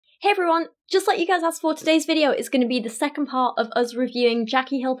everyone, just like you guys asked for, today's video is going to be the second part of us reviewing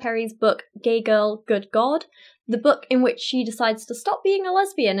Jackie Hill Perry's book, Gay Girl, Good God, the book in which she decides to stop being a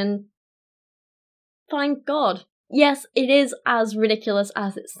lesbian and find God. Yes, it is as ridiculous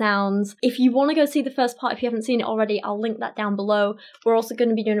as it sounds. If you want to go see the first part, if you haven't seen it already, I'll link that down below. We're also going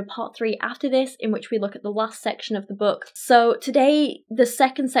to be doing a part 3 after this, in which we look at the last section of the book. So today, the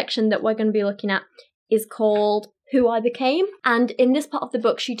second section that we're going to be looking at is called Who I Became. And in this part of the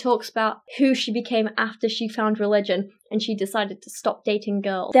book, she talks about who she became after she found religion and she decided to stop dating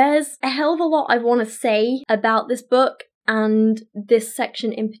girls. There's a hell of a lot I want to say about this book and this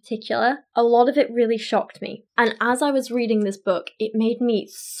section in particular. A lot of it really shocked me. And as I was reading this book, it made me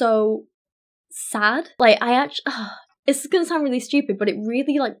so sad. Like, it's gonna sound really stupid, but it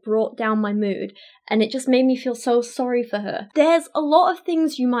really brought down my mood and it just made me feel so sorry for her. There's a lot of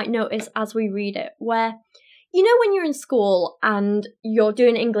things you might notice as we read it where, you know, when you're in school and you're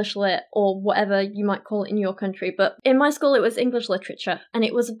doing English lit or whatever you might call it in your country, but in my school it was English literature, and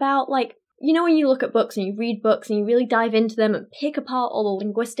it was about you know, when you look at books and you read books and you really dive into them and pick apart all the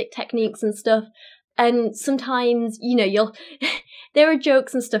linguistic techniques and stuff, and sometimes, you know, there are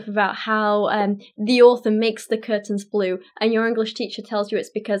jokes and stuff about how the author makes the curtains blue, and your English teacher tells you it's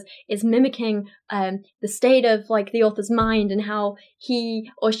because it's mimicking the state of the author's mind and how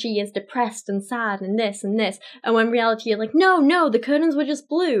he or she is depressed and sad and this and this, and when in reality you're like, no, the curtains were just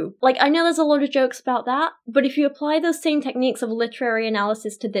blue. I know there's a lot of jokes about that, but if you apply those same techniques of literary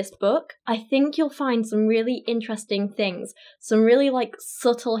analysis to this book, I think you'll find some really interesting things, some really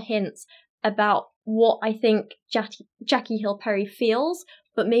subtle hints about what I think Jackie Hill Perry feels,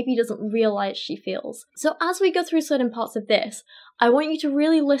 but maybe doesn't realise she feels. So as we go through certain parts of this, I want you to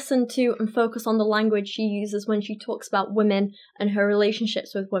really listen to and focus on the language she uses when she talks about women and her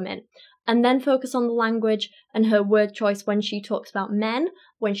relationships with women, and then focus on the language and her word choice when she talks about men,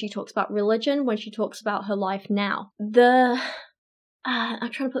 when she talks about religion, when she talks about her life now. I'm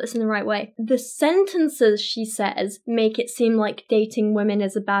trying to put this in the right way. The sentences she says make it seem like dating women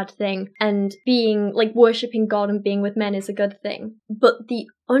is a bad thing and being, worshipping God and being with men is a good thing. But the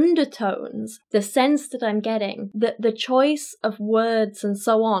undertones, the sense that I'm getting, the choice of words and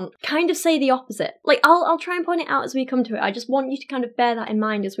so on, kind of say the opposite. I'll try and point it out as we come to it. I just want you to kind of bear that in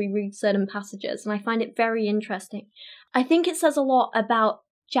mind as we read certain passages, and I find it very interesting. I think it says a lot about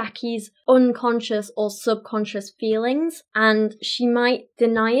Jackie's unconscious or subconscious feelings, and she might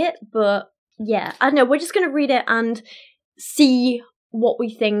deny it, but yeah, I don't know, we're just going to read it and see what we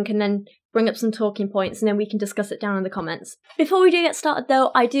think and then bring up some talking points and then we can discuss it down in the comments. Before we do get started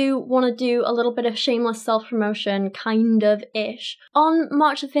though, I do want to do a little bit of shameless self-promotion, kind of-ish. On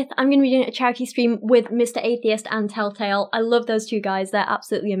March the 5th, I'm going to be doing a charity stream with Mr. Atheist and Telltale. I love those two guys, they're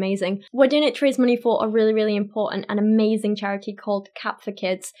absolutely amazing. We're doing it to raise money for a really, really important and amazing charity called Cap for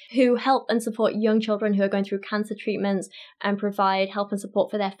Kids, who help and support young children who are going through cancer treatments and provide help and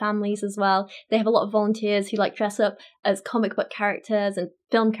support for their families as well. They have a lot of volunteers who dress up as comic book characters and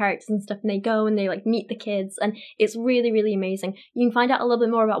film characters and stuff, and they go and they meet the kids, and it's really, really amazing. You can find out a little bit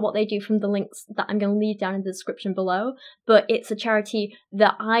more about what they do from the links that I'm going to leave down in the description below, but it's a charity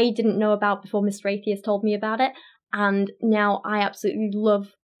that I didn't know about before Mr. Atheist told me about it, and now I absolutely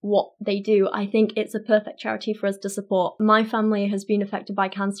love what they do. I think it's a perfect charity for us to support. My family has been affected by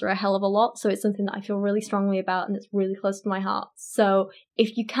cancer a hell of a lot, so it's something that I feel really strongly about and it's really close to my heart. So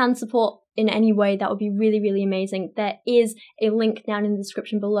if you can support in any way, that would be really, really amazing. There is a link down in the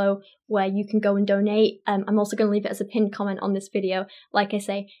description below where you can go and donate. I'm also going to leave it as a pinned comment on this video. Like I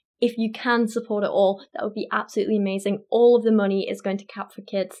say, if you can support at all, that would be absolutely amazing. All of the money is going to Cap for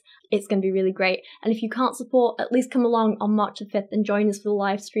Kids. It's going to be really great. And if you can't support, at least come along on March the 5th and join us for the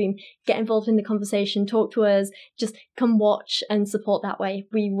live stream. Get involved in the conversation, talk to us, just come watch and support that way.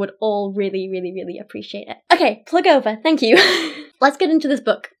 We would all really, really, really appreciate it. Okay, plug over. Thank you. Let's get into this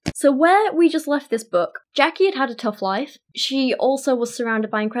book. So where we just left this book, Jackie had had a tough life. She also was surrounded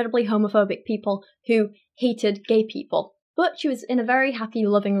by incredibly homophobic people who hated gay people. But she was in a very happy,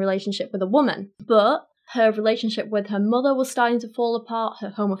 loving relationship with a woman. But her relationship with her mother was starting to fall apart,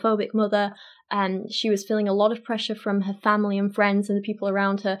 her homophobic mother, and she was feeling a lot of pressure from her family and friends and the people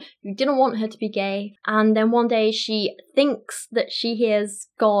around her who didn't want her to be gay. And then one day she thinks that she hears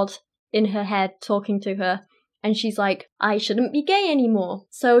God in her head talking to her, and she's like, I shouldn't be gay anymore.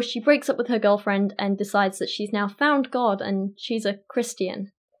 So she breaks up with her girlfriend and decides that she's now found God and she's a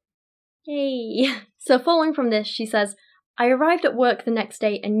Christian. Yay! So following from this, she says, I arrived at work the next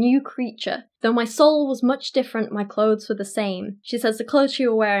day a new creature. Though my soul was much different, my clothes were the same. She says the clothes she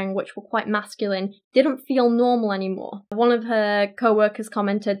was wearing, which were quite masculine, didn't feel normal anymore. One of her co-workers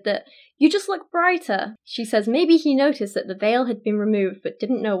commented that, "You just look brighter." She says maybe he noticed that the veil had been removed but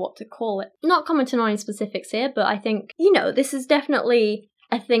didn't know what to call it. Not commenting on any specifics here, but I think, this is definitely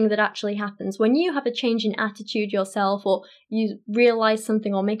a thing that actually happens. When you have a change in attitude yourself, or you realise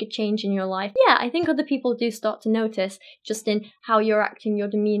something or make a change in your life, yeah, I think other people do start to notice, just in how you're acting, your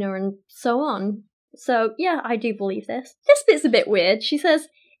demeanour and so on. So yeah, I do believe this. This bit's a bit weird. She says,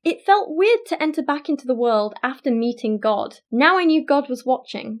 "It felt weird to enter back into the world after meeting God. Now I knew God was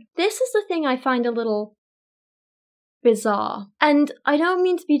watching." This is the thing I find a little bizarre. And I don't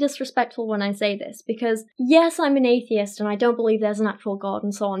mean to be disrespectful when I say this, because yes, I'm an atheist and I don't believe there's an actual God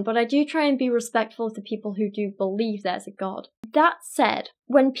and so on, but I do try and be respectful to people who do believe there's a God. That said,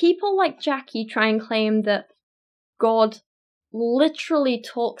 when people like Jackie try and claim that God literally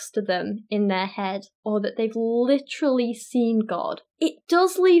talks to them in their head, or that they've literally seen God, it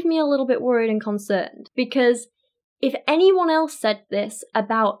does leave me a little bit worried and concerned, because if anyone else said this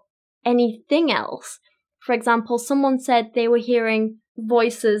about anything else, for example, someone said they were hearing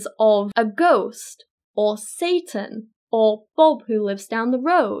voices of a ghost, or Satan, or Bob who lives down the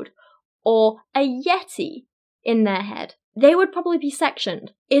road, or a Yeti in their head, they would probably be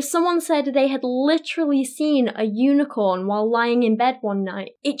sectioned. If someone said they had literally seen a unicorn while lying in bed one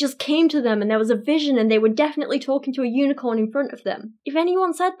night, it just came to them and there was a vision and they were definitely talking to a unicorn in front of them. If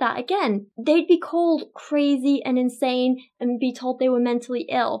anyone said that, again, they'd be called crazy and insane and be told they were mentally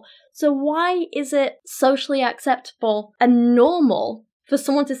ill. So why is it socially acceptable and normal for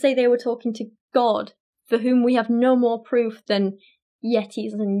someone to say they were talking to God, for whom we have no more proof than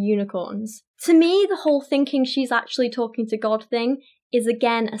Yetis and unicorns? To me, the whole thinking she's actually talking to God thing is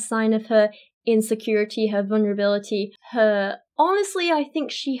again a sign of her insecurity, her vulnerability, her... Honestly, I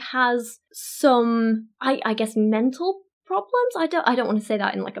think she has some, I guess, mental problems. I don't want to say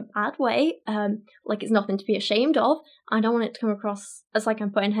that in like a bad way, like it's nothing to be ashamed of. I don't want it to come across as like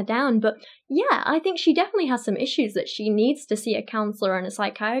I'm putting her down, but yeah, I think she definitely has some issues that she needs to see a counsellor and a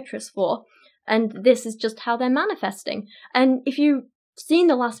psychiatrist for, and this is just how they're manifesting. And if you've seen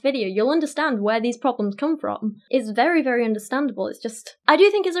the last video, you'll understand where these problems come from. It's very, very understandable. It's just, I do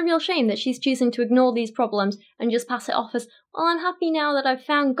think it's a real shame that she's choosing to ignore these problems and just pass it off as, well, I'm happy now that I've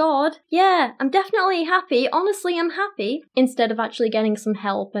found God. Yeah, I'm definitely happy. Honestly, I'm happy. Instead of actually getting some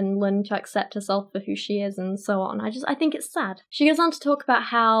help and learning to accept herself for who she is and so on. I think it's sad. She goes on to talk about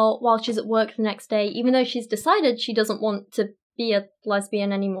how, while she's at work the next day, even though she's decided she doesn't want to be a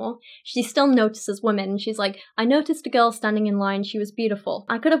lesbian anymore, she still notices women. She's like, I noticed a girl standing in line, she was beautiful.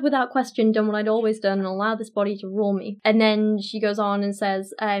 I could have without question done what I'd always done and allowed this body to rule me. And then she goes on and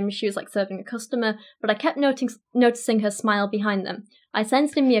says, she was like serving a customer, but I kept noticing her smile behind them. I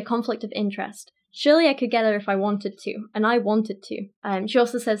sensed in me a conflict of interest. Surely I could get her if I wanted to, and I wanted to. She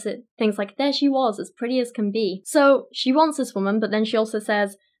also says that things like, there she was, as pretty as can be. So she wants this woman, but then she also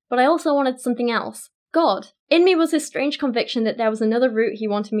says, but I also wanted something else. God. In me was this strange conviction that there was another route he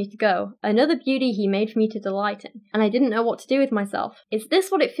wanted me to go, another beauty he made for me to delight in, and I didn't know what to do with myself. Is this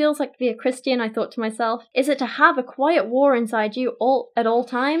what it feels like to be a Christian, I thought to myself? Is it to have a quiet war inside you at all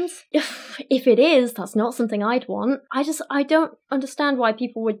times? If it is, that's not something I'd want. I don't understand why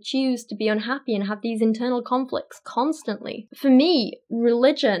people would choose to be unhappy and have these internal conflicts constantly. For me,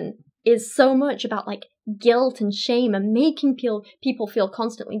 religion is so much about like guilt and shame and making people feel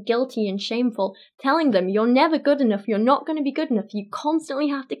constantly guilty and shameful, telling them you're never good enough, you're not going to be good enough, you constantly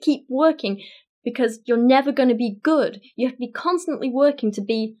have to keep working because you're never going to be good. You have to be constantly working to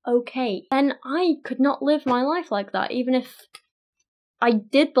be okay. And I could not live my life like that, even if I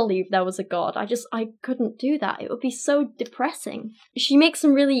did believe there was a God. I couldn't do that. It would be so depressing. She makes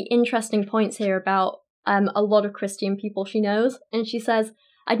some really interesting points here about a lot of Christian people she knows, and she says,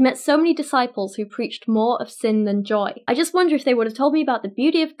 I'd met so many disciples who preached more of sin than joy. I just wonder if they would have told me about the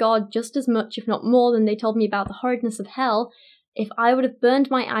beauty of God just as much, if not more, than they told me about the horridness of hell, if I would have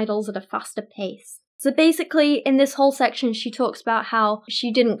burned my idols at a faster pace. So basically, in this whole section, she talks about how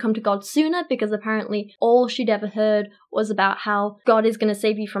she didn't come to God sooner because apparently all she'd ever heard was about how God is going to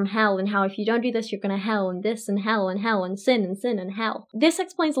save you from hell and how if you don't do this, you're going to hell and this and hell and hell and sin and hell. This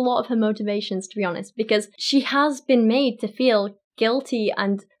explains a lot of her motivations, to be honest, because she has been made to feel guilty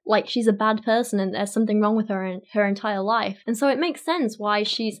and like she's a bad person and there's something wrong with her in her entire life. And so it makes sense why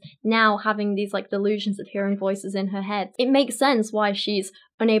she's now having these like delusions of hearing voices in her head. It makes sense why she's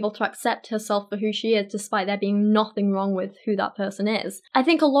unable to accept herself for who she is despite there being nothing wrong with who that person is. I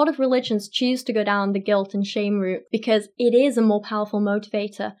think a lot of religions choose to go down the guilt and shame route because it is a more powerful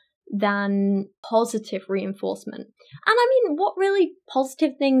motivator than positive reinforcement. And I mean, what really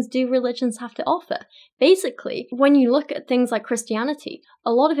positive things do religions have to offer? Basically, when you look at things like Christianity,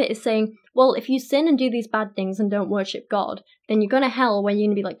 a lot of it is saying, well, if you sin and do these bad things and don't worship God, then you're going to hell where you're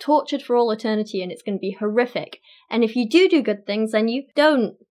going to be like tortured for all eternity and it's going to be horrific. And if you do good things, then you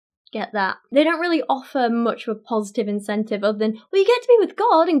don't get that. They don't really offer much of a positive incentive other than, well, you get to be with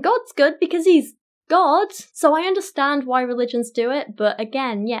God and God's good because he's God. So I understand why religions do it, but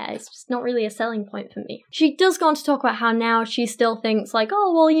again, yeah, it's just not really a selling point for me. She does go on to talk about how now she still thinks like,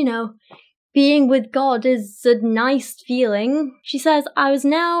 oh, well, you know, being with God is a nice feeling. She says, I was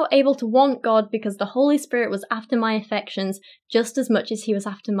now able to want God because the Holy Spirit was after my affections just as much as he was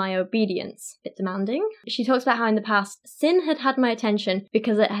after my obedience. Bit demanding. She talks about how in the past, sin had had my attention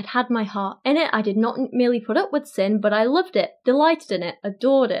because it had had my heart. In it, I did not merely put up with sin, but I loved it, delighted in it,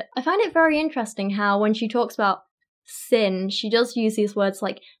 adored it. I find it very interesting how when she talks about sin, she does use these words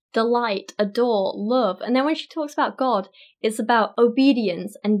like delight, adore, love. And then when she talks about God, it's about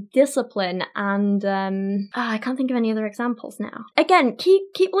obedience and discipline and I can't think of any other examples now. Again,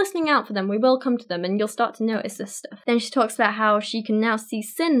 keep listening out for them. We will come to them and you'll start to notice this stuff. Then she talks about how she can now see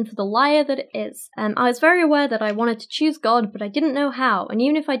sin for the liar that it is. I was very aware that I wanted to choose God, but I didn't know how. And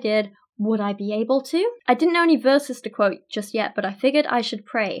even if I did, would I be able to? I didn't know any verses to quote just yet, but I figured I should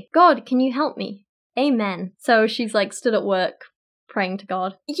pray. God, can you help me? Amen. So she's like stood at work praying to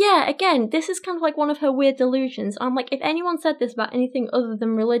God. Yeah, again, this is kind of like one of her weird delusions. I'm like, if anyone said this about anything other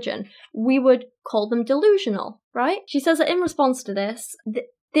than religion, we would call them delusional, right? She says that in response to this,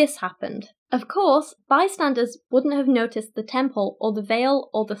 this happened. Of course, bystanders wouldn't have noticed the temple or the veil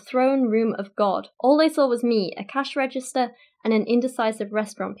or the throne room of God. All they saw was me, a cash register, and an indecisive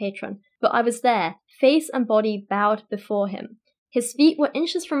restaurant patron. But I was there, face and body bowed before him. His feet were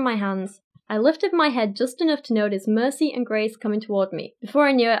inches from my hands. I lifted my head just enough to notice mercy and grace coming toward me. Before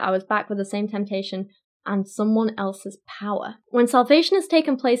I knew it, I was back with the same temptation and someone else's power. When salvation has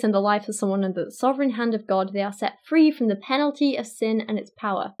taken place in the life of someone under the sovereign hand of God, they are set free from the penalty of sin and its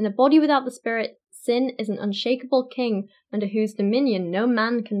power. In a body without the Spirit, sin is an unshakable king under whose dominion no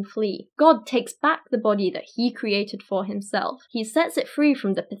man can flee. God takes back the body that he created for himself. He sets it free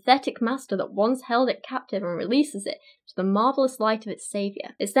from the pathetic master that once held it captive and releases it to the marvelous light of its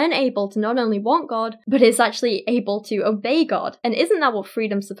savior. It's then able to not only want God, but is actually able to obey God. And isn't that what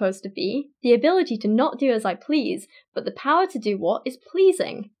freedom's supposed to be? The ability to not do as I please, but the power to do what is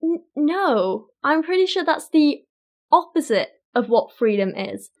pleasing. No, I'm pretty sure that's the opposite of what freedom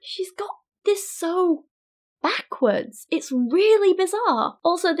is. She's got this so backwards. It's really bizarre.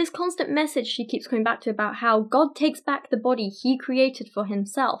 Also, this constant message she keeps coming back to about how God takes back the body he created for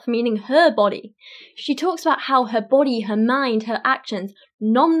himself, meaning her body. She talks about how her body, her mind, her actions,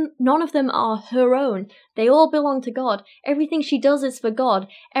 none of them are her own. They all belong to God. Everything she does is for God.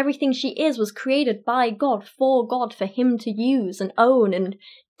 Everything she is was created by God, for him to use and own and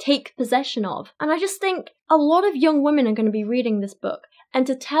take possession of. And I just think a lot of young women are going to be reading this book. And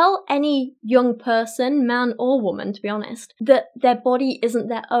to tell any young person, man or woman, to be honest, that their body isn't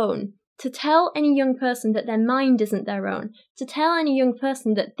their own, to tell any young person that their mind isn't their own, to tell any young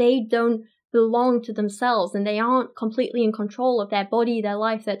person that they don't belong to themselves and they aren't completely in control of their body, their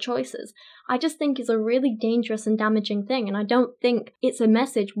life, their choices, I just think is a really dangerous and damaging thing, and I don't think it's a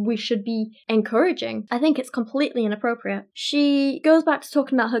message we should be encouraging. I think it's completely inappropriate. She goes back to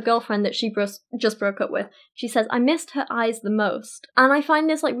talking about her girlfriend that she just broke up with. She says, I missed her eyes the most. And I find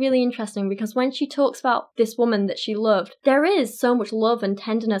this like really interesting because when she talks about this woman that she loved, there is so much love and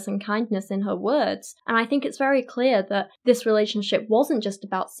tenderness and kindness in her words. And I think it's very clear that this relationship wasn't just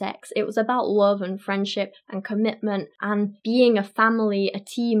about sex. It was about love and friendship and commitment and being a family, a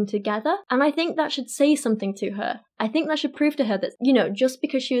team together. And I think that should say something to her. I think that should prove to her that, you know, just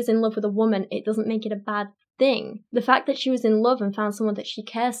because she was in love with a woman, it doesn't make it a bad thing. The fact that she was in love and found someone that she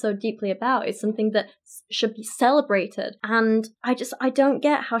cares so deeply about is something that should be celebrated. And I don't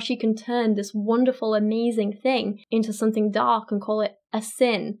get how she can turn this wonderful, amazing thing into something dark and call it a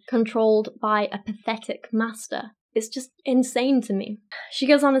sin controlled by a pathetic master. It's just insane to me. She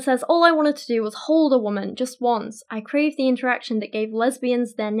goes on and says, all I wanted to do was hold a woman just once. I craved the interaction that gave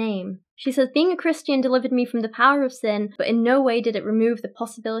lesbians their name. She says, being a Christian delivered me from the power of sin, but in no way did it remove the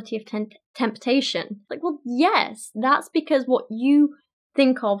possibility of temptation. Like, well, yes, that's because what you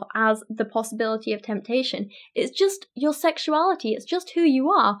think of as the possibility of temptation, it's just your sexuality, it's just who you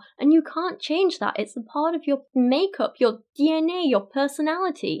are, and you can't change that. It's a part of your makeup, your DNA, your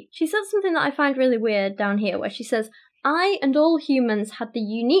personality. She says something that I find really weird down here, where she says, I and all humans had the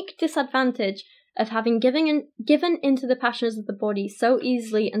unique disadvantage of having given into the passions of the body so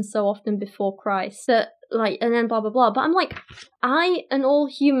easily and so often before Christ that, like, and then blah blah blah. But I'm like, I and all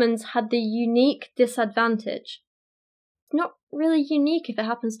humans had the unique disadvantage. Not really unique if it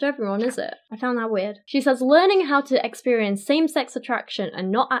happens to everyone, is it? I found that weird. She says, learning how to experience same-sex attraction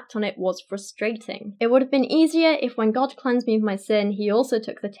and not act on it was frustrating. It would have been easier if when God cleansed me of my sin, he also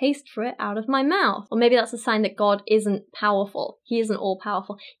took the taste for it out of my mouth. Or maybe that's a sign that God isn't powerful. He isn't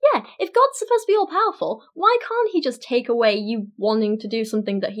all-powerful. Yeah, if God's supposed to be all-powerful, why can't he just take away you wanting to do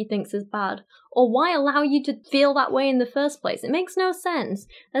something that he thinks is bad? Or why allow you to feel that way in the first place? It makes no sense.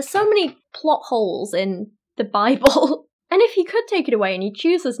 There's so many plot holes in the Bible. And if he could take it away and he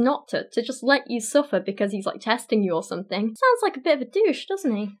chooses not to just let you suffer because he's, like, testing you or something, sounds like a bit of a douche,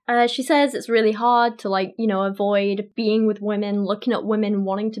 doesn't he? She says it's really hard to, like, you know, avoid being with women, looking at women,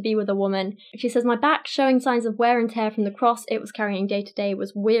 wanting to be with a woman. She says, my back showing signs of wear and tear from the cross it was carrying day to day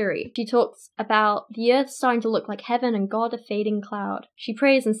was weary. She talks about the earth starting to look like heaven and God a fading cloud. She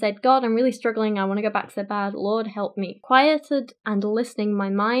prays and said, God, I'm really struggling, I want to go back so bad, Lord help me. Quieted and listening, my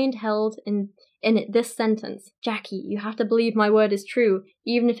mind held in it this sentence, Jackie, you have to believe my word is true,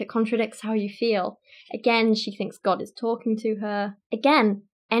 even if it contradicts how you feel. Again, she thinks God is talking to her. Again,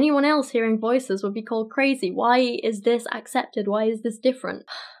 anyone else hearing voices would be called crazy. Why is this accepted? Why is this different?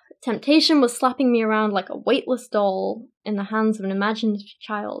 Temptation was slapping me around like a weightless doll in the hands of an imaginative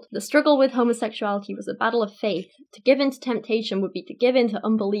child. The struggle with homosexuality was a battle of faith. To give in to temptation would be to give in to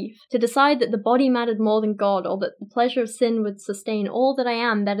unbelief. To decide that the body mattered more than God, or that the pleasure of sin would sustain all that I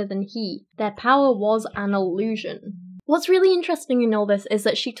am better than he. Their power was an illusion. What's really interesting in all this is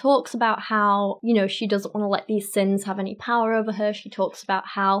that she talks about how, you know, she doesn't want to let these sins have any power over her. She talks about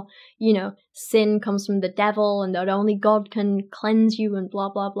how, you know, sin comes from the devil and that only God can cleanse you and blah,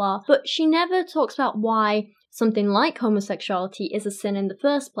 blah, blah. But she never talks about why something like homosexuality is a sin in the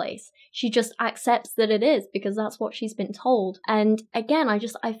first place. She just accepts that it is because that's what she's been told. And again, I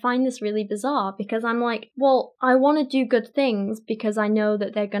find this really bizarre because I'm like, well, I want to do good things because I know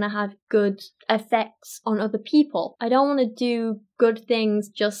that they're going to have good effects on other people. I don't want to do good things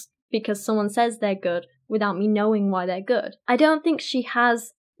just because someone says they're good without me knowing why they're good. I don't think she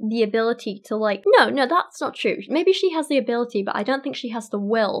has the ability to, like, no, that's not true. Maybe she has the ability, but I don't think she has the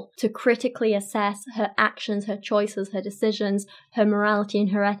will to critically assess her actions, her choices, her decisions, her morality and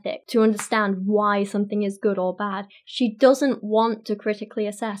her ethic, to understand why something is good or bad. She doesn't want to critically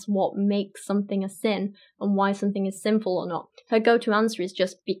assess what makes something a sin and why something is sinful or not. Her go-to answer is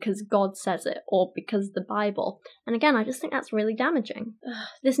just because God says it or because the Bible. And again, I just think that's really damaging.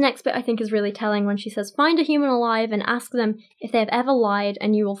 This next bit I think is really telling when she says, find a human alive and ask them if they have ever lied,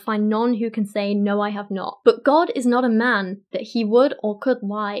 and you will find none who can say, no, I have not. But God is not a man that he would or could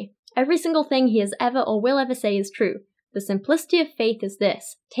lie. Every single thing he has ever or will ever say is true. The simplicity of faith is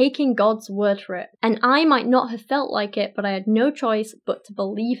this, taking God's word for it. And I might not have felt like it, but I had no choice but to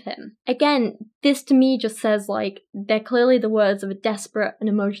believe him. Again, this to me just says, like, they're clearly the words of a desperate and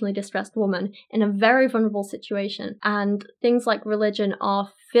emotionally distressed woman in a very vulnerable situation. And things like religion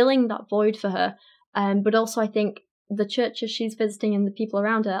are filling that void for her. But also I think the churches she's visiting and the people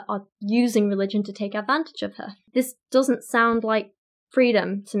around her are using religion to take advantage of her. This doesn't sound like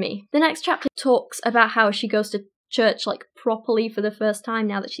freedom to me. The next chapter talks about how she goes to church, like, properly for the first time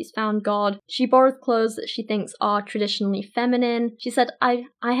now that she's found God. She borrows clothes that she thinks are traditionally feminine. She said, I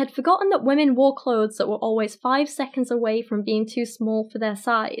had forgotten that women wore clothes that were always 5 seconds away from being too small for their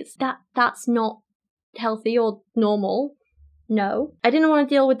size. That's not healthy or normal. No. I didn't want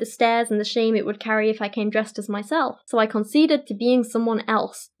to deal with the stares and the shame it would carry if I came dressed as myself, so I conceded to being someone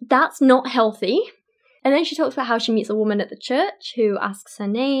else. That's not healthy. And then she talks about how she meets a woman at the church who asks her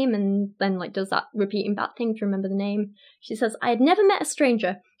name and then, like, does that repeating bad thing to remember the name. She says, I had never met a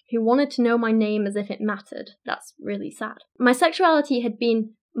stranger who wanted to know my name as if it mattered. That's really sad. My sexuality had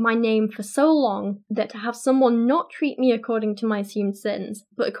been my name for so long that to have someone not treat me according to my assumed sins,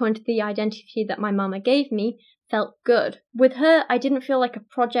 but according to the identity that my mama gave me, felt good. With her, I didn't feel like a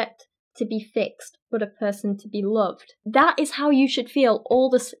project to be fixed, but a person to be loved. That is how you should feel all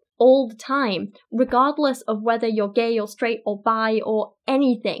the time, regardless of whether you're gay or straight or bi or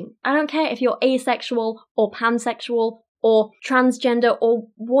anything. I don't care if you're asexual or pansexual or transgender or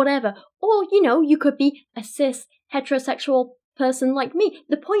whatever. Or, you know, you could be a cis heterosexual person like me.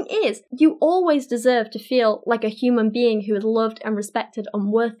 The point is, you always deserve to feel like a human being who is loved and respected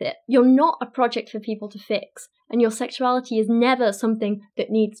and worth it. You're not a project for people to fix, and your sexuality is never something that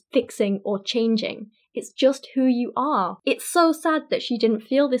needs fixing or changing. It's just who you are. It's so sad that she didn't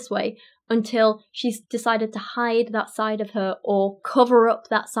feel this way until she's decided to hide that side of her or cover up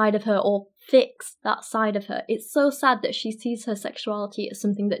that side of her or fix that side of her. It's so sad that she sees her sexuality as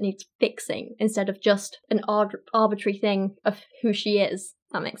something that needs fixing instead of just an arbitrary thing of who she is.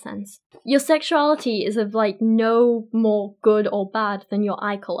 That makes sense. Your sexuality is of like no more good or bad than your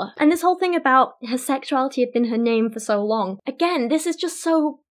eye colour. And this whole thing about her sexuality had been her name for so long. Again, this is just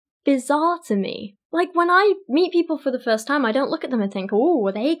so bizarre to me. Like, when I meet people for the first time, I don't look at them and think, oh,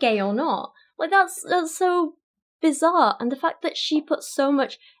 are they gay or not? Like, that's so bizarre. And the fact that she put so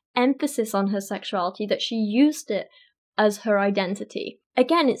much emphasis on her sexuality, that she used it as her identity.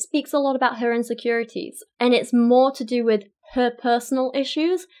 Again, it speaks a lot about her insecurities. And it's more to do with her personal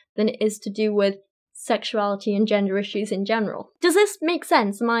issues than it is to do with sexuality and gender issues in general. Does this make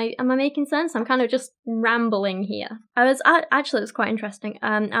sense? Am I making sense? I'm kind of just rambling here. Actually, it was quite interesting.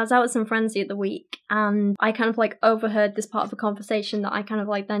 I was out with some friends the other week, and I kind of like overheard this part of a conversation that I kind of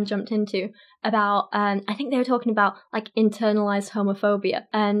like then jumped into about, I think they were talking about like internalized homophobia,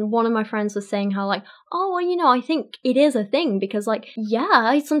 and one of my friends was saying how like, oh, well, you know, I think it is a thing because like, yeah,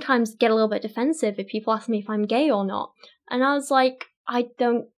 I sometimes get a little bit defensive if people ask me if I'm gay or not. And I was like, I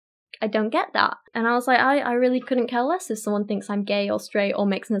don't get that. And I was like, I really couldn't care less if someone thinks I'm gay or straight or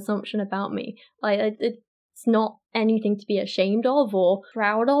makes an assumption about me. Like, it's not anything to be ashamed of or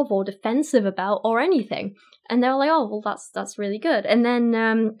proud of or defensive about or anything. And they were like, oh, well, that's really good. And then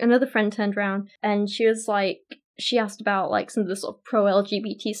another friend turned around and she was like, she asked about like some of the sort of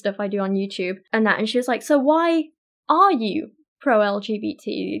pro-LGBT stuff I do on YouTube and that. And she was like, so why are you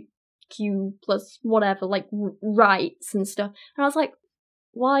pro-LGBTQ plus whatever, like rights and stuff? And I was like,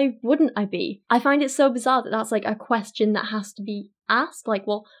 why wouldn't I be? I find it so bizarre that that's like a question that has to be asked. Like,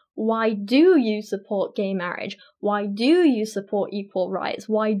 well, why do you support gay marriage? Why do you support equal rights?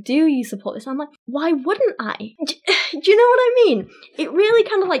 Why do you support this? I'm like, why wouldn't I? Do you know what I mean? It really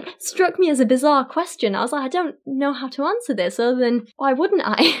kind of like struck me as a bizarre question. I was like, I don't know how to answer this other than, why wouldn't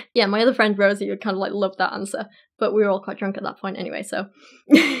I? Yeah, my other friend Rosie would kind of like love that answer, but we were all quite drunk at that point anyway, so...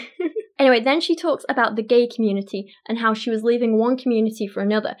 Anyway, then she talks about the gay community and how she was leaving one community for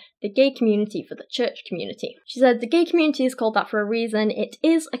another, the gay community for the church community. She said, the gay community is called that for a reason. It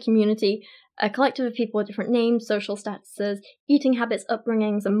is a community, a collective of people with different names, social statuses, eating habits,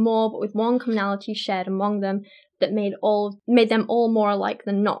 upbringings, and more, but with one commonality shared among them that made them all more alike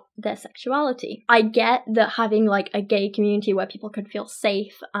than not, their sexuality. I get that having like a gay community where people could feel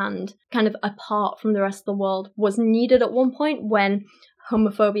safe and kind of apart from the rest of the world was needed at one point when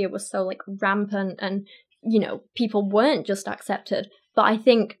homophobia was so like rampant and, you know, people weren't just accepted. But I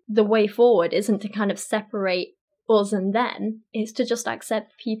think the way forward isn't to kind of separate us and them, it's to just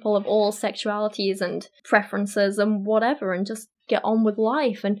accept people of all sexualities and preferences and whatever and just get on with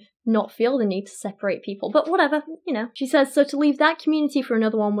life and not feel the need to separate people. But whatever, you know. She says, so to leave that community for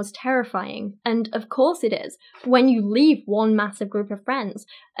another one was terrifying. And of course it is. When you leave one massive group of friends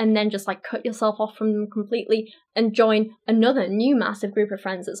and then just like cut yourself off from them completely and join another new massive group of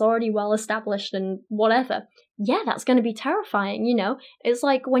friends that's already well established and whatever, yeah, that's going to be terrifying, you know. It's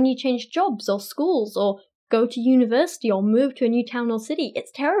like when you change jobs or schools or go to university or move to a new town or city.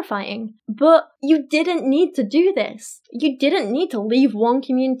 It's terrifying. But you didn't need to do this. You didn't need to leave one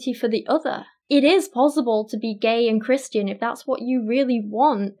community for the other. It is possible to be gay and Christian if that's what you really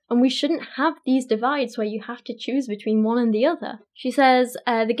want, and we shouldn't have these divides where you have to choose between one and the other. She says,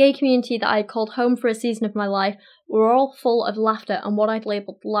 the gay community that I called home for a season of my life were all full of laughter and what I'd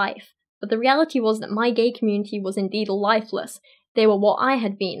labelled life. But the reality was that my gay community was indeed lifeless. They were what I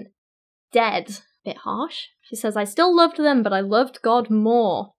had been. Dead. Bit harsh. She says, I still loved them, but I loved God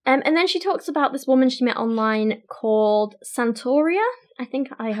more. And then she talks about this woman she met online called Santoria.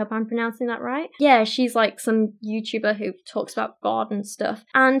 I hope I'm pronouncing that right. Yeah, she's like some YouTuber who talks about God and stuff.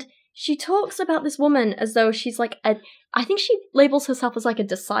 And she talks about this woman as though she's like I think she labels herself as like a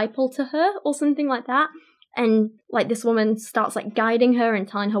disciple to her or something like that. And like this woman starts like guiding her and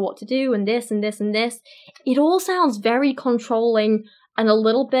telling her what to do and this and this and this. It all sounds very controlling and a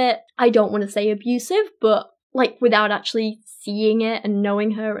little bit, I don't want to say abusive, but like without actually seeing it and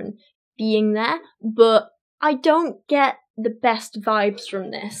knowing her and being there. But I don't get the best vibes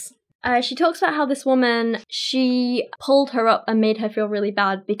from this. She talks about how this woman, she pulled her up and made her feel really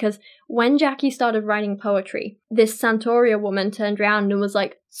bad because when Jackie started writing poetry, this Santoria woman turned around and was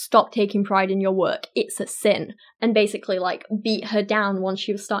like, stop taking pride in your work, it's a sin. And basically like beat her down once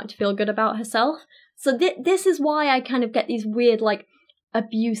she was starting to feel good about herself. So this is why I kind of get these weird like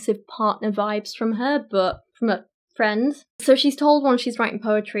abusive partner vibes from her, but from a friend. So she's told when she's writing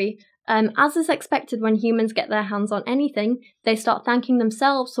poetry, as is expected when humans get their hands on anything, they start thanking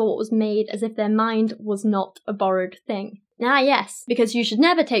themselves for what was made as if their mind was not a borrowed thing. Ah yes, because you should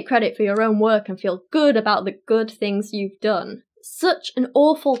never take credit for your own work and feel good about the good things you've done. such an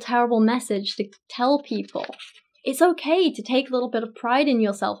awful, terrible message to tell people. It's okay to take a little bit of pride in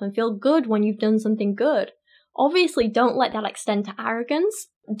yourself and feel good when you've done something good. Obviously, don't let that extend to arrogance.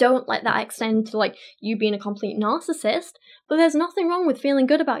 Don't let that extend to, like, you being a complete narcissist. But there's nothing wrong with feeling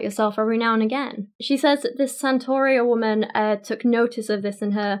good about yourself every now and again. She says that this Santoria woman took notice of this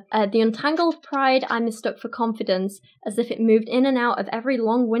in her. The untangled pride I mistook for confidence, as if it moved in and out of every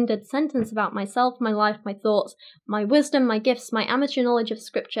long-winded sentence about myself, my life, my thoughts, my wisdom, my gifts, my amateur knowledge of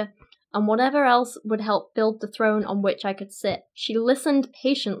scripture, and whatever else would help build the throne on which I could sit. She listened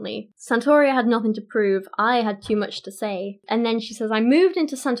patiently. Santoria had nothing to prove. I had too much to say. And then she says, I moved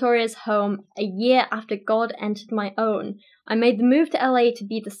into Santoria's home a year after God entered my own. I made the move to LA to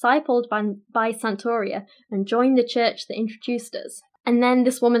be discipled by Santoria and join the church that introduced us. And then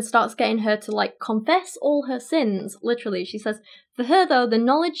this woman starts getting her to, like, confess all her sins, literally. She says, for her, though, the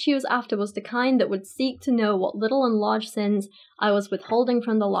knowledge she was after was the kind that would seek to know what little and large sins I was withholding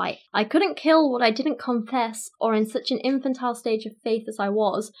from the light. I couldn't kill what I didn't confess, or in such an infantile stage of faith as I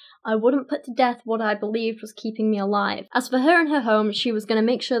was, I wouldn't put to death what I believed was keeping me alive. As for her and her home, she was going to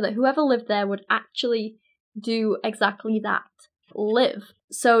make sure that whoever lived there would actually do exactly that. Live.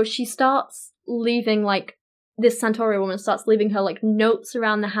 So she starts leaving, like, this Santoria woman starts leaving her, like, notes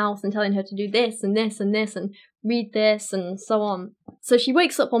around the house and telling her to do this and this and this and read this and so on. So she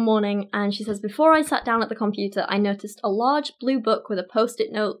wakes up one morning and she says, before I sat down at the computer, I noticed a large blue book with a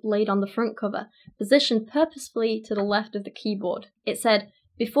post-it note laid on the front cover, positioned purposefully to the left of the keyboard. It said,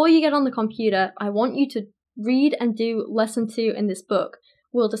 before you get on the computer, I want you to read and do lesson 2 in this book.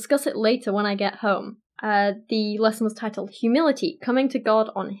 We'll discuss it later when I get home. The lesson was titled Humility, Coming to God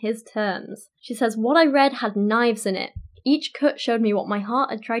on His Terms. She says, what I read had knives in it. Each cut showed me what my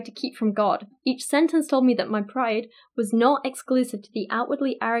heart had tried to keep from God. Each sentence told me that my pride was not exclusive to the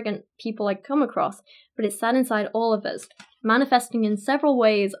outwardly arrogant people I'd come across, but it sat inside all of us, manifesting in several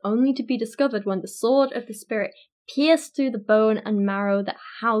ways only to be discovered when the sword of the Spirit pierced through the bone and marrow that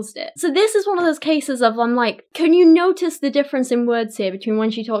housed it. So this is one of those cases of, I'm like, can you notice the difference in words here between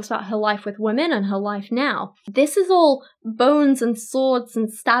when she talks about her life with women and her life now? This is all bones and swords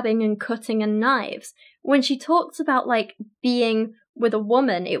and stabbing and cutting and knives. When she talks about, like, being with a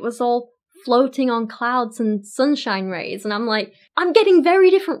woman, it was all floating on clouds and sunshine rays, and I'm like, I'm getting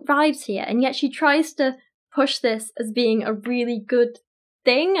very different vibes here, and yet she tries to push this as being a really good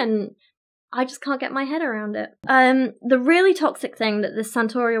thing, and I just can't get my head around it. The really toxic thing that this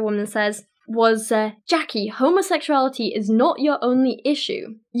Santoria woman says was, Jackie, homosexuality is not your only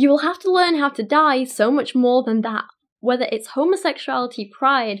issue. You will have to learn how to die so much more than that. Whether it's homosexuality,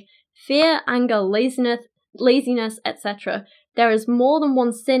 pride, fear, anger, laziness, etc., there is more than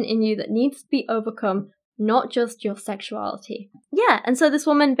one sin in you that needs to be overcome, not just your sexuality. Yeah, and so this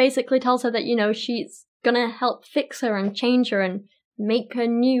woman basically tells her that, you know, she's gonna help fix her and change her and make her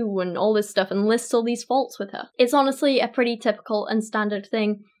new and all this stuff, and lists all these faults with her. It's honestly a pretty typical and standard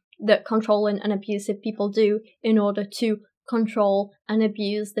thing that controlling and abusive people do in order to control and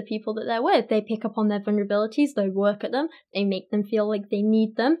abuse the people that they're with. They pick up on their vulnerabilities, they work at them, they make them feel like they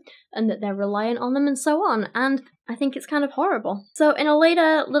need them and that they're reliant on them and so on, and I think it's kind of horrible. So in a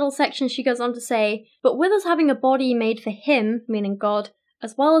later little section she goes on to say, but with us having a body made for him, meaning God,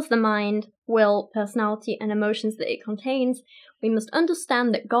 as well as the mind, will, personality and emotions that it contains, we must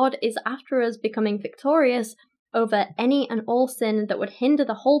understand that God is after us becoming victorious over any and all sin that would hinder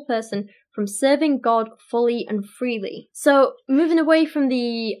the whole person from serving God fully and freely. So, moving away from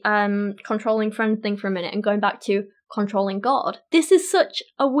the controlling friend thing for a minute and going back to controlling God, this is such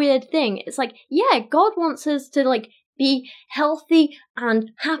a weird thing. It's like, yeah, God wants us to, like, be healthy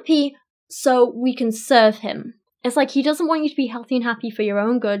and happy so we can serve him. It's like he doesn't want you to be healthy and happy for your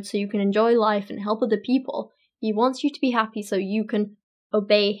own good so you can enjoy life and help other people. He wants you to be happy so you can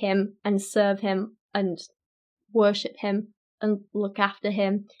obey him and serve him and worship him and look after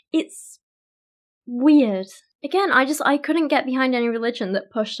him. It's weird. Again, I couldn't get behind any religion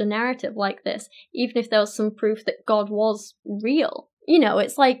that pushed a narrative like this, even if there was some proof that God was real. You know,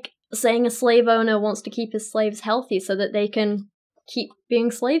 it's like saying a slave owner wants to keep his slaves healthy so that they can keep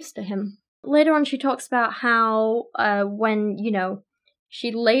being slaves to him. Later on, she talks about how when, you know,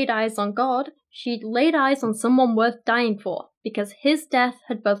 she laid eyes on God, she'd laid eyes on someone worth dying for, because his death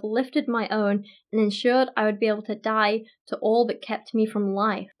had both lifted my own and ensured I would be able to die to all that kept me from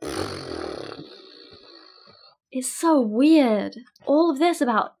life. It's so weird. All of this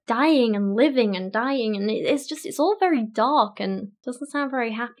about dying and living and dying, and it's all very dark and doesn't sound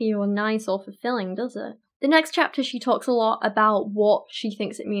very happy or nice or fulfilling, does it? The next chapter she talks a lot about what she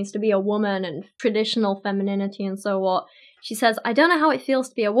thinks it means to be a woman and traditional femininity and so what. She says, I don't know how it feels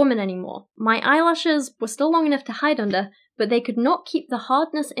to be a woman anymore. My eyelashes were still long enough to hide under, but they could not keep the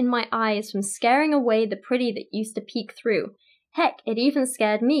hardness in my eyes from scaring away the pretty that used to peek through. Heck, it even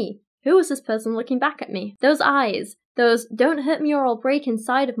scared me. Who was this person looking back at me? Those eyes. Those don't hurt me or I'll break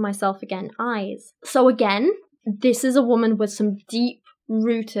inside of myself again eyes. So again, this is a woman with some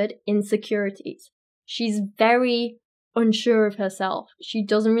deep-rooted insecurities. She's very unsure of herself. She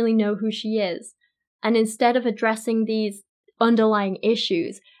doesn't really know who she is. And instead of addressing these underlying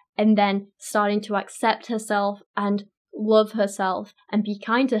issues and then starting to accept herself and love herself and be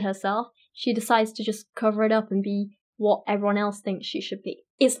kind to herself, she decides to just cover it up and be what everyone else thinks she should be.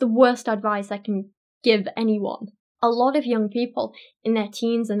 It's the worst advice I can give anyone. A lot of young people in their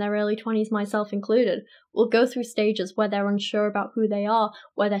teens and their early 20s, myself included, will go through stages where they're unsure about who they are,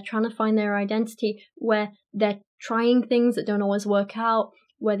 where they're trying to find their identity, where they're trying things that don't always work out,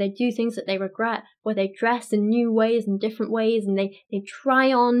 where they do things that they regret, where they dress in new ways and different ways, and they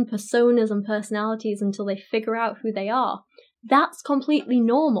try on personas and personalities until they figure out who they are. That's completely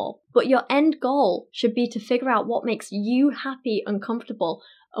normal, but your end goal should be to figure out what makes you happy and comfortable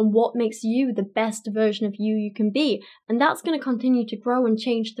and what makes you the best version of you can be, and that's going to continue to grow and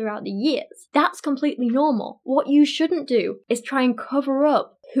change throughout the years. That's completely normal. What you shouldn't do is try and cover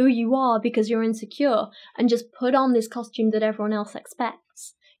up who you are because you're insecure and just put on this costume that everyone else expects.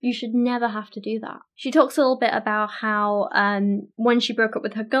 You should never have to do that. She talks a little bit about how when she broke up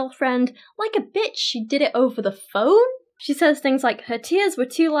with her girlfriend, like a bitch, she did it over the phone. She says things like, her tears were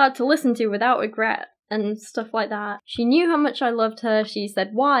too loud to listen to without regret, and stuff like that. She knew how much I loved her. She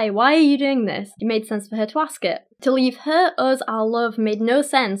said, why? Why are you doing this? It made sense for her to ask it. To leave her, us, our love made no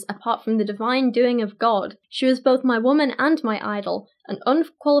sense apart from the divine doing of God. She was both my woman and my idol, an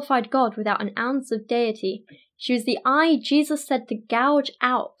unqualified God without an ounce of deity. She was the eye Jesus said to gouge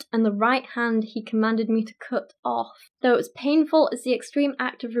out, and the right hand he commanded me to cut off. Though it was painful as the extreme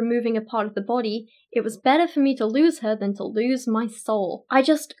act of removing a part of the body, it was better for me to lose her than to lose my soul. I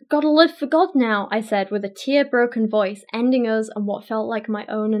just gotta live for God now, I said with a tear-broken voice, ending us on what felt like my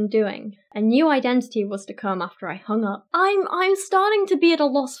own undoing. A new identity was to come after I hung up. I'm starting to be at a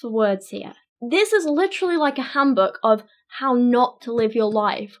loss for words here. This is literally like a handbook of how not to live your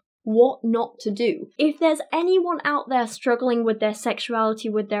life. What not to do. If there's anyone out there struggling with their sexuality,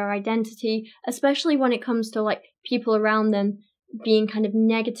 with their identity, especially when it comes to like people around them being kind of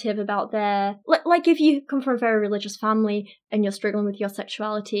negative about their, like if you come from a very religious family and you're struggling with your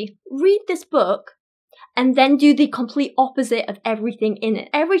sexuality, read this book and then do the complete opposite of everything in it.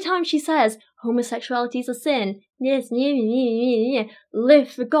 Every time she says homosexuality is a sin, yes, live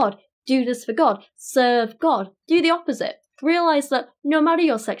for God, do this for God, serve God, do the opposite. Realize that no matter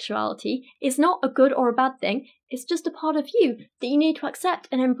your sexuality, it's not a good or a bad thing, it's just a part of you that you need to accept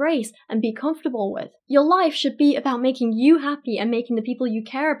and embrace and be comfortable with. Your life should be about making you happy and making the people you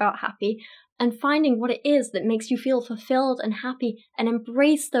care about happy and finding what it is that makes you feel fulfilled and happy and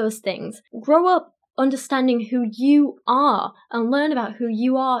embrace those things. Grow up understanding who you are and learn about who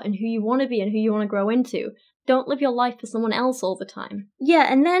you are and who you want to be and who you want to grow into. Don't live your life for someone else all the time. Yeah,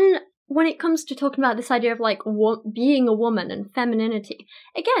 and then when it comes to talking about this idea of like being a woman and femininity,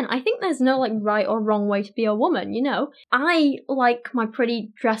 again, I think there's no like right or wrong way to be a woman, you know? I like my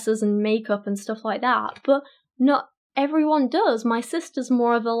pretty dresses and makeup and stuff like that, but not everyone does. My sister's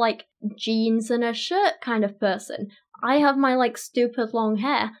more of a like jeans and a shirt kind of person. I have my like stupid long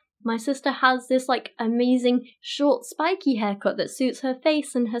hair. My sister has this like amazing short spiky haircut that suits her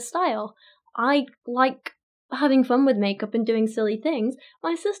face and her style. I like having fun with makeup and doing silly things.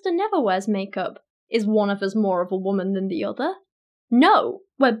 My sister never wears makeup. Is one of us more of a woman than the other? No,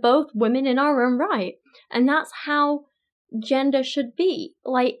 we're both women in our own right. And that's how gender should be.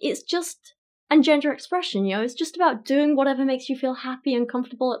 Like, it's just, and gender expression, you know, it's just about doing whatever makes you feel happy and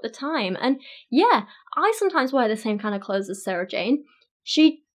comfortable at the time. And yeah, I sometimes wear the same kind of clothes as Sarah Jane.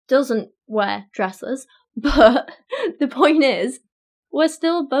 She doesn't wear dresses, but the point is, we're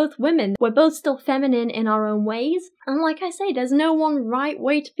still both women. We're both still feminine in our own ways. And like I say, there's no one right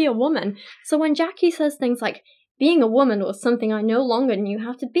way to be a woman. So when Jackie says things like, being a woman was something I no longer knew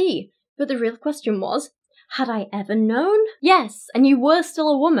how to be, but the real question was, had I ever known? Yes, and you were still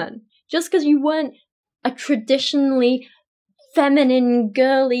a woman. Just because you weren't a traditionally feminine,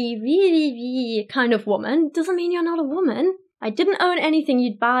 girly, kind of woman, doesn't mean you're not a woman. I didn't own anything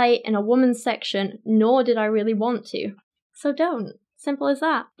you'd buy in a woman's section, nor did I really want to. So don't. Simple as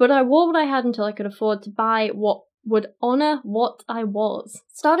that. But I wore what I had until I could afford to buy what would honour what I was.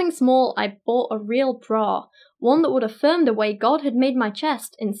 Starting small, I bought a real bra, one that would affirm the way God had made my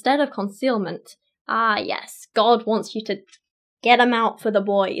chest instead of concealment. Ah yes, God wants you to get 'em out for the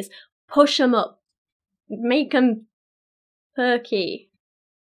boys, push 'em up, make 'em perky.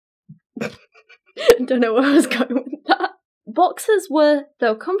 I don't know where I was going with that. Boxers were,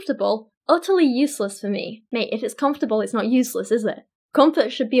 though comfortable, utterly useless for me. Mate, if it's comfortable, it's not useless, is it?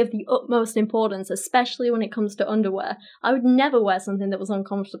 Comfort should be of the utmost importance, especially when it comes to underwear. I would never wear something that was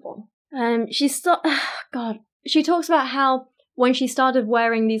uncomfortable. She talks about how when she started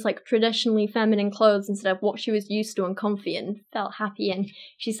wearing these like traditionally feminine clothes instead of what she was used to and comfy and felt happy in,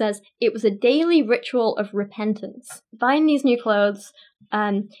 she says it was a daily ritual of repentance. Buying these new clothes,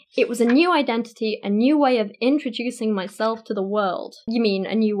 it was a new identity, a new way of introducing myself to the world. You mean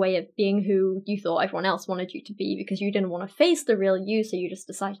a new way of being who you thought everyone else wanted you to be because you didn't want to face the real you, so you just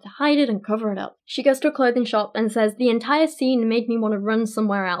decided to hide it and cover it up. She goes to a clothing shop and says, the entire scene made me want to run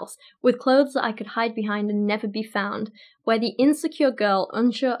somewhere else, with clothes that I could hide behind and never be found, where the insecure girl,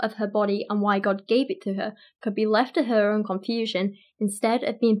 unsure of her body and why God gave it to her, could be left to her own confusion instead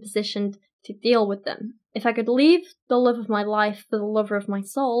of being positioned to deal with them. If I could leave the love of my life for the lover of my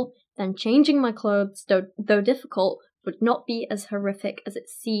soul, then changing my clothes, though difficult, would not be as horrific as it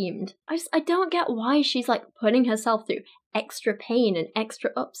seemed. I don't get why she's like putting herself through extra pain and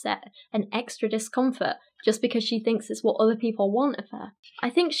extra upset and extra discomfort just because she thinks it's what other people want of her. I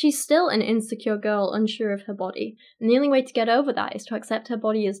think she's still an insecure girl unsure of her body, and the only way to get over that is to accept her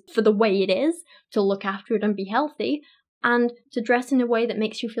body as for the way it is, to look after it and be healthy, and to dress in a way that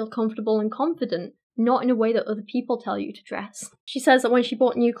makes you feel comfortable and confident, not in a way that other people tell you to dress. She says that when she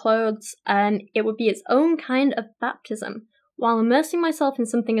bought new clothes, it would be its own kind of baptism. While immersing myself in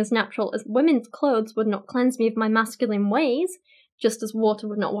something as natural as women's clothes would not cleanse me of my masculine ways, just as water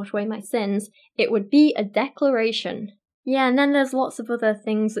would not wash away my sins, it would be a declaration. Yeah, and then there's lots of other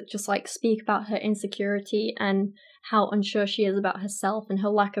things that just like speak about her insecurity and how unsure she is about herself and her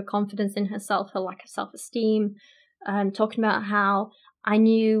lack of confidence in herself, her lack of self-esteem. Talking about how I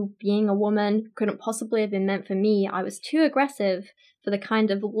knew being a woman couldn't possibly have been meant for me. I was too aggressive for the kind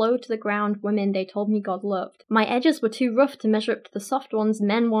of low-to-the-ground women they told me God loved. My edges were too rough to measure up to the soft ones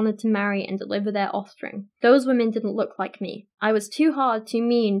men wanted to marry and deliver their offspring. Those women didn't look like me. I was too hard, too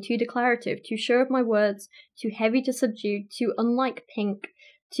mean, too declarative, too sure of my words, too heavy to subdue, too unlike Pink,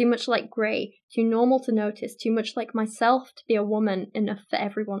 too much like Grey, too normal to notice, too much like myself to be a woman enough for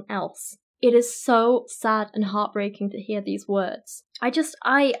everyone else. It is so sad and heartbreaking to hear these words.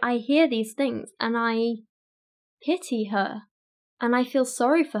 I hear these things and I pity her and I feel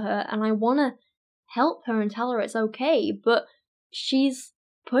sorry for her and I want to help her and tell her it's okay, but she's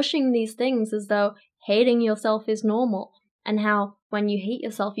pushing these things as though hating yourself is normal and how when you hate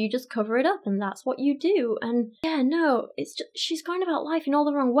yourself you just cover it up and that's what you do. And yeah, no, it's just, she's going about life in all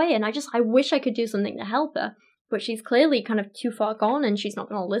the wrong way and I wish I could do something to help her. But she's clearly kind of too far gone and she's not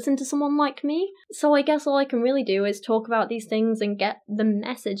going to listen to someone like me. So I guess all I can really do is talk about these things and get the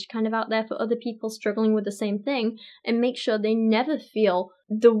message kind of out there for other people struggling with the same thing and make sure they never feel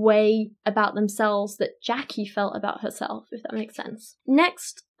the way about themselves that Jackie felt about herself, if that makes sense.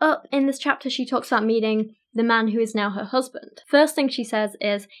 Next up in this chapter, she talks about meeting the man who is now her husband. First thing she says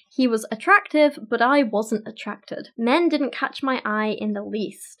is, he was attractive, but I wasn't attracted. Men didn't catch my eye in the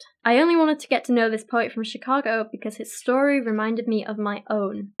least. I only wanted to get to know this poet from Chicago because his story reminded me of my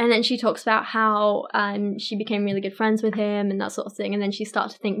own. And then she talks about how she became really good friends with him and that sort of thing, and then she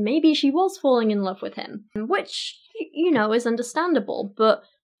started to think maybe she was falling in love with him, which, you know, is understandable, but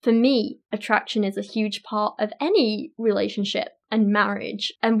for me, attraction is a huge part of any relationship and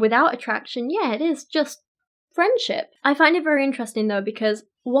marriage, and without attraction, yeah, it is just friendship. I find it very interesting though because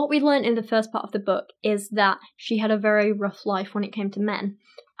what we learned in the first part of the book is that she had a very rough life when it came to men.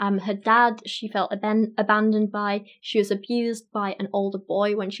 Her dad, she felt abandoned by, she was abused by an older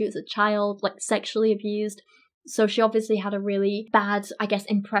boy when she was a child, like sexually abused. So she obviously had a really bad, I guess,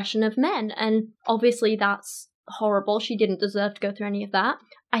 impression of men. And obviously that's horrible. She didn't deserve to go through any of that.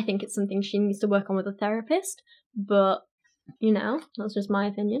 I think it's something she needs to work on with a therapist. But, you know, that's just my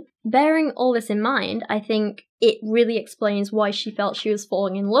opinion. Bearing all this in mind, I think it really explains why she felt she was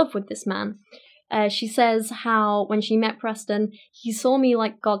falling in love with this man. She says how when she met Preston, he saw me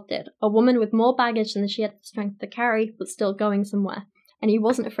like God did, a woman with more baggage than she had the strength to carry, but still going somewhere. And he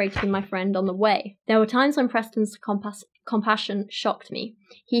wasn't afraid to be my friend on the way. There were times when Preston's compassion shocked me.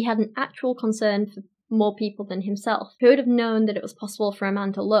 He had an actual concern for more people than himself. Who would have known that it was possible for a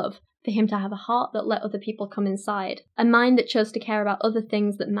man to love, for him to have a heart that let other people come inside, a mind that chose to care about other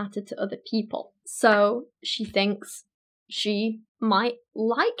things that mattered to other people. So she thinks she might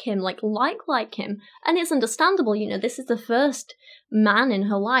like him, like him. And it's understandable, you know, this is the first man in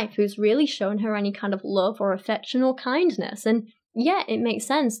her life who's really shown her any kind of love or affection or kindness. And yeah, it makes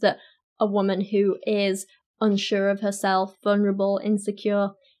sense that a woman who is unsure of herself, vulnerable, insecure,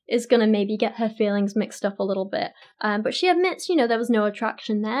 is going to maybe get her feelings mixed up a little bit. But she admits, you know, there was no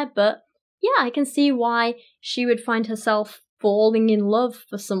attraction there, but yeah, I can see why she would find herself falling in love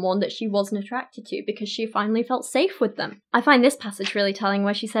for someone that she wasn't attracted to because she finally felt safe with them. I find this passage really telling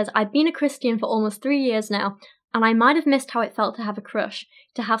where she says, "I've been a Christian for almost 3 years now, and I might have missed how it felt to have a crush,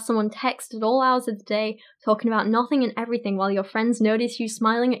 to have someone text at all hours of the day, talking about nothing and everything while your friends notice you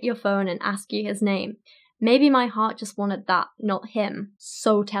smiling at your phone and ask you his name. Maybe my heart just wanted that, not him."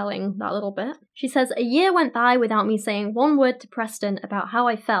 So telling, that little bit. She says, "A year went by without me saying one word to Preston about how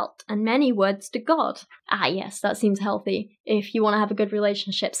I felt, and many words to God." Ah yes, that seems healthy. If you want to have a good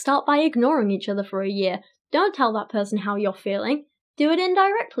relationship, start by ignoring each other for a year. Don't tell that person how you're feeling. Do it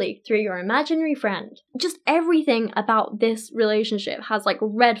indirectly, through your imaginary friend. Just everything about this relationship has like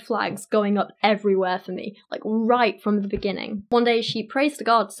red flags going up everywhere for me, like right from the beginning. One day she prays to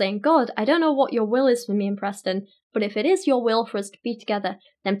God, saying, "God, I don't know what your will is for me and Preston, but if it is your will for us to be together,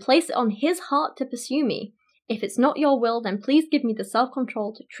 then place it on his heart to pursue me. If it's not your will, then please give me the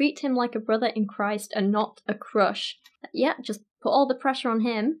self-control to treat him like a brother in Christ and not a crush." Yeah, just put all the pressure on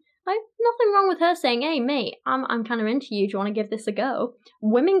him. Like, nothing wrong with her saying, "Hey mate, I'm kind of into you, do you want to give this a go?"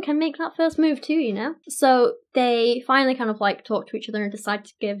 Women can make that first move too, you know? So they finally kind of like talk to each other and decide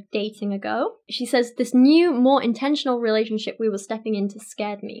to give dating a go. She says, "This new, more intentional relationship we were stepping into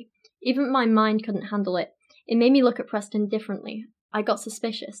scared me. Even my mind couldn't handle it. It made me look at Preston differently. I got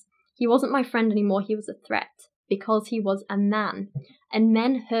suspicious. He wasn't my friend anymore, he was a threat. Because he was a man. And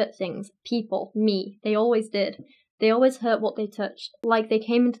men hurt things. People. Me. They always did. They always hurt what they touched, like they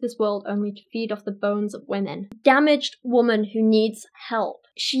came into this world only to feed off the bones of women." Damaged woman who needs help.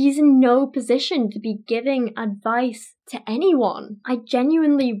 She's in no position to be giving advice to anyone. I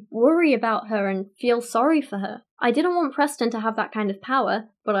genuinely worry about her and feel sorry for her. I didn't want Preston to have that kind of power,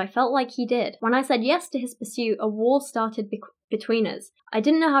 but I felt like he did. When I said yes to his pursuit, a war started between us. I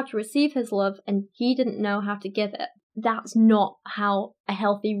didn't know how to receive his love, and he didn't know how to give it. That's not how a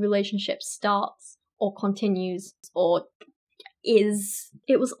healthy relationship starts, or continues, or is.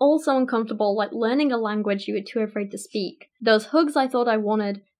 It was all so uncomfortable, like learning a language you were too afraid to speak. Those hugs I thought I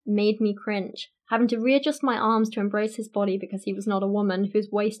wanted made me cringe. Having to readjust my arms to embrace his body because he was not a woman,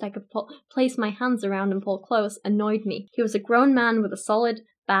 whose waist I could place my hands around and pull close, annoyed me. He was a grown man with a solid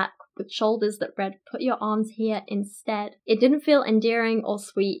back, with shoulders that read, "Put your arms here instead." It didn't feel endearing or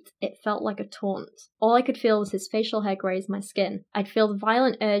sweet, it felt like a taunt. All I could feel was his facial hair graze my skin. I'd feel the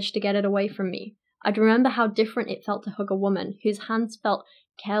violent urge to get it away from me. I'd remember how different it felt to hug a woman, whose hands felt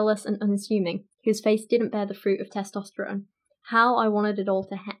careless and unassuming, whose face didn't bear the fruit of testosterone. How I wanted it all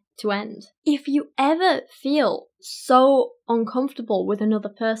to end. If you ever feel so uncomfortable with another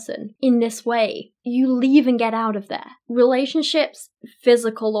person in this way, you leave and get out of there. Relationships,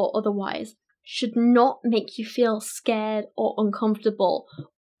 physical or otherwise, should not make you feel scared or uncomfortable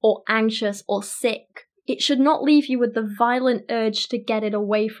or anxious or sick. It should not leave you with the violent urge to get it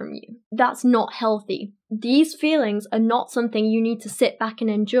away from you. That's not healthy. These feelings are not something you need to sit back and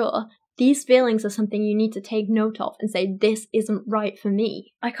endure. These feelings are something you need to take note of and say, this isn't right for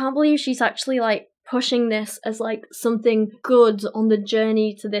me. I can't believe she's actually like pushing this as like something good on the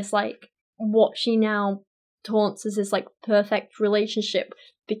journey to this like what she now taunts as this like perfect relationship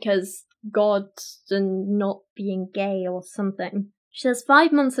because God and not being gay or something. She says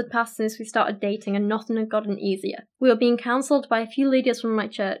 5 months had passed since we started dating and nothing had gotten easier. We were being counselled by a few leaders from my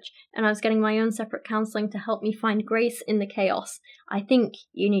church, and I was getting my own separate counselling to help me find grace in the chaos. I think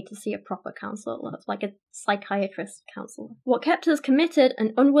you need to see a proper counsellor, like a psychiatrist counsellor. What kept us committed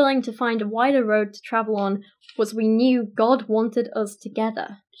and unwilling to find a wider road to travel on was we knew God wanted us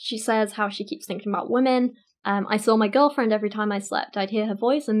together. She says how she keeps thinking about women. I saw my girlfriend every time I slept. I'd hear her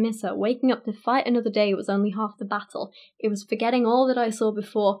voice and miss her. Waking up to fight another day was only half the battle. It was forgetting all that I saw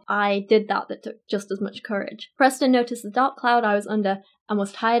before I did that took just as much courage. Preston noticed the dark cloud I was under and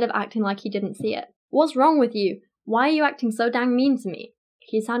was tired of acting like he didn't see it. "What's wrong with you? Why are you acting so dang mean to me?"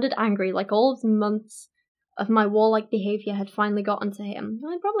 He sounded angry, like all of the months of my warlike behaviour had finally gotten to him.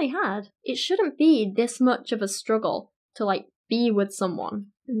 I probably had. It shouldn't be this much of a struggle to like be with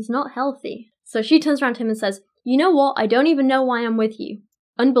someone. It's not healthy. So she turns around to him and says, "You know what? I don't even know why I'm with you."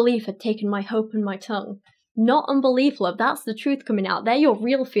 Unbelief had taken my hope and my tongue. Not unbelief, love. That's the truth coming out. They're your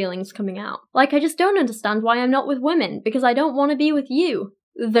real feelings coming out. Like, I just don't understand why I'm not with women, because I don't want to be with you.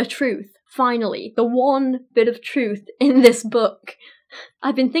 The truth. Finally. The one bit of truth in this book.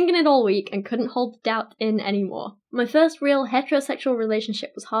 I've been thinking it all week and couldn't hold the doubt in anymore. My first real heterosexual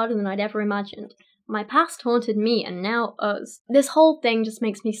relationship was harder than I'd ever imagined. My past haunted me and now us. This whole thing just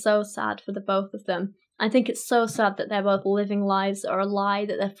makes me so sad for the both of them. I think it's so sad that they're both living lives that are a lie,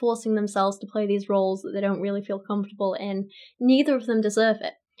 that they're forcing themselves to play these roles that they don't really feel comfortable in. Neither of them deserve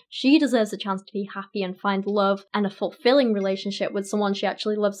it. She deserves a chance to be happy and find love and a fulfilling relationship with someone she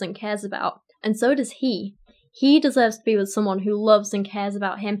actually loves and cares about. And so does he. He deserves to be with someone who loves and cares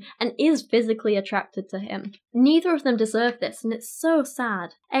about him and is physically attracted to him. Neither of them deserve this, and it's so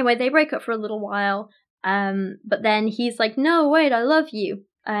sad. Anyway, they break up for a little while, but then he's like, no, wait, I love you.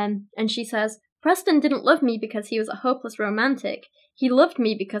 And she says, Preston didn't love me because he was a hopeless romantic. He loved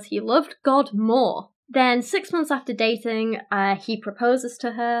me because he loved God more. Then 6 months after dating, he proposes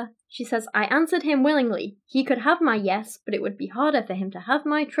to her. She says, I answered him willingly. He could have my yes, but it would be harder for him to have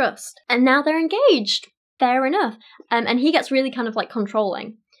my trust. And now they're engaged. Fair enough. And he gets really kind of like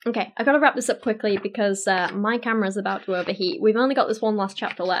controlling. Okay, I gotta wrap this up quickly because my camera's about to overheat. We've only got this one last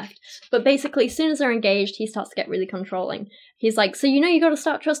chapter left. But basically, as soon as they're engaged, he starts to get really controlling. He's like, so you know you gotta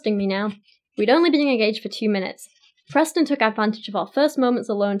start trusting me now. We'd only been engaged for 2 minutes. Preston took advantage of our first moments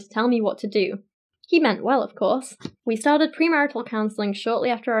alone to tell me what to do. He meant well, of course. We started premarital counselling shortly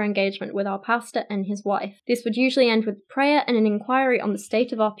after our engagement with our pastor and his wife. This would usually end with prayer and an inquiry on the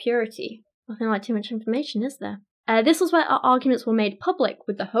state of our purity. Nothing like too much information, is there? This was where our arguments were made public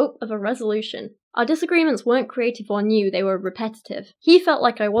with the hope of a resolution. Our disagreements weren't creative or new, they were repetitive. He felt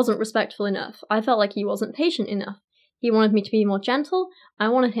like I wasn't respectful enough. I felt like he wasn't patient enough. He wanted me to be more gentle. I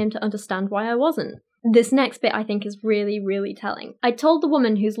wanted him to understand why I wasn't. This next bit I think is really, really telling. I'd told the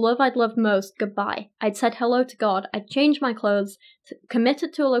woman whose love I'd loved most goodbye. I'd said hello to God. I'd changed my clothes,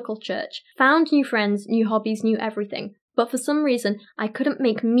 committed to a local church, found new friends, new hobbies, new everything. But for some reason, I couldn't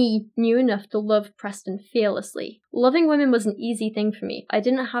make me new enough to love Preston fearlessly. Loving women was an easy thing for me. I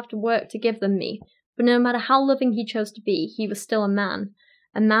didn't have to work to give them me. But no matter how loving he chose to be, he was still a man.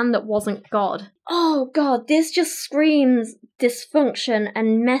 A man that wasn't God. Oh God, this just screams dysfunction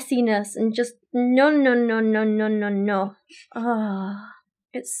and messiness and just no.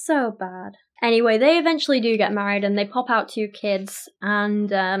 It's so bad. Anyway, they eventually do get married and they pop out 2 kids and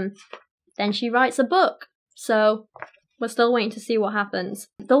then she writes a book. So we're still waiting to see what happens.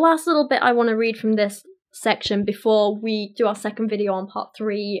 The last little bit I want to read from this section before we do our second video on part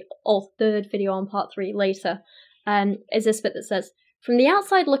 3 or third video on part 3 later is this bit that says, from the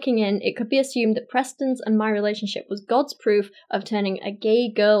outside looking in, it could be assumed that Preston's and my relationship was God's proof of turning a gay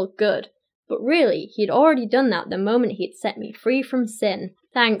girl good. But really, he'd already done that the moment he'd set me free from sin.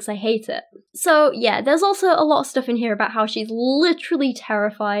 Thanks, I hate it. So yeah, there's also a lot of stuff in here about how she's literally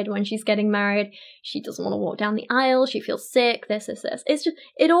terrified when she's getting married. She doesn't want to walk down the aisle, she feels sick, this. It's just,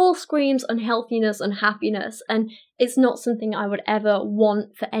 it all screams unhealthiness, unhappiness, and it's not something I would ever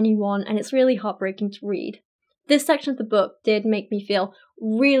want for anyone, and it's really heartbreaking to read. This section of the book did make me feel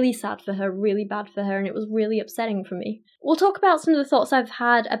really sad for her, really bad for her, and it was really upsetting for me. We'll talk about some of the thoughts I've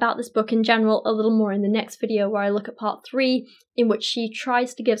had about this book in general a little more in the next video where I look at part 3, in which she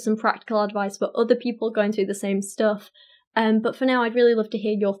tries to give some practical advice for other people going through the same stuff. But for now, I'd really love to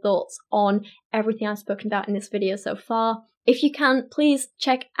hear your thoughts on everything I've spoken about in this video so far. If you can, please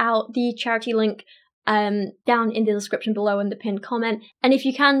check out the charity link down in the description below in the pinned comment, and if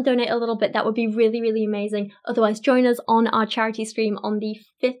you can donate a little bit, that would be really, really amazing. Otherwise, join us on our charity stream on the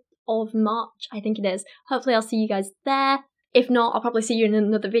 5th of March, I think it is. Hopefully I'll see you guys there. If not, I'll probably see you in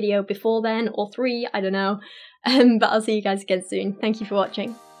another video before then, or 3, I don't know. But I'll see you guys again soon. Thank you for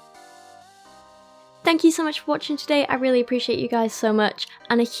watching. Thank you so much for watching today, I really appreciate you guys so much,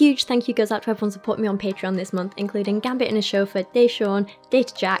 and a huge thank you goes out to everyone supporting me on Patreon this month, including Gambit and his chauffeur, Deshauwn,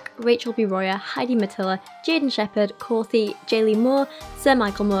 Data Jack, Rachel B. Royer, Heidi Mattila, Jadeon Sheppard, Corthee, Jaylee Moore, Sir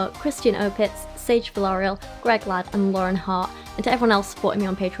Michael Moore, Christian Opitz, Sage Villarreal, Greg Ladd and Loren Hart, and to everyone else supporting me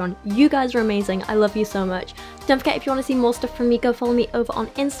on Patreon. You guys are amazing, I love you so much. Don't forget, if you want to see more stuff from me, go follow me over on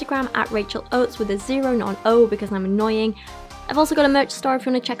Instagram at Rachel Oates with a 0, not an O, because I'm annoying. I've also got a merch store if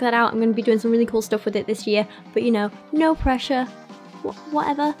you want to check that out. I'm going to be doing some really cool stuff with it this year, but you know, no pressure,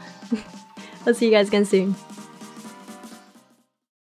 whatever. I'll see you guys again soon.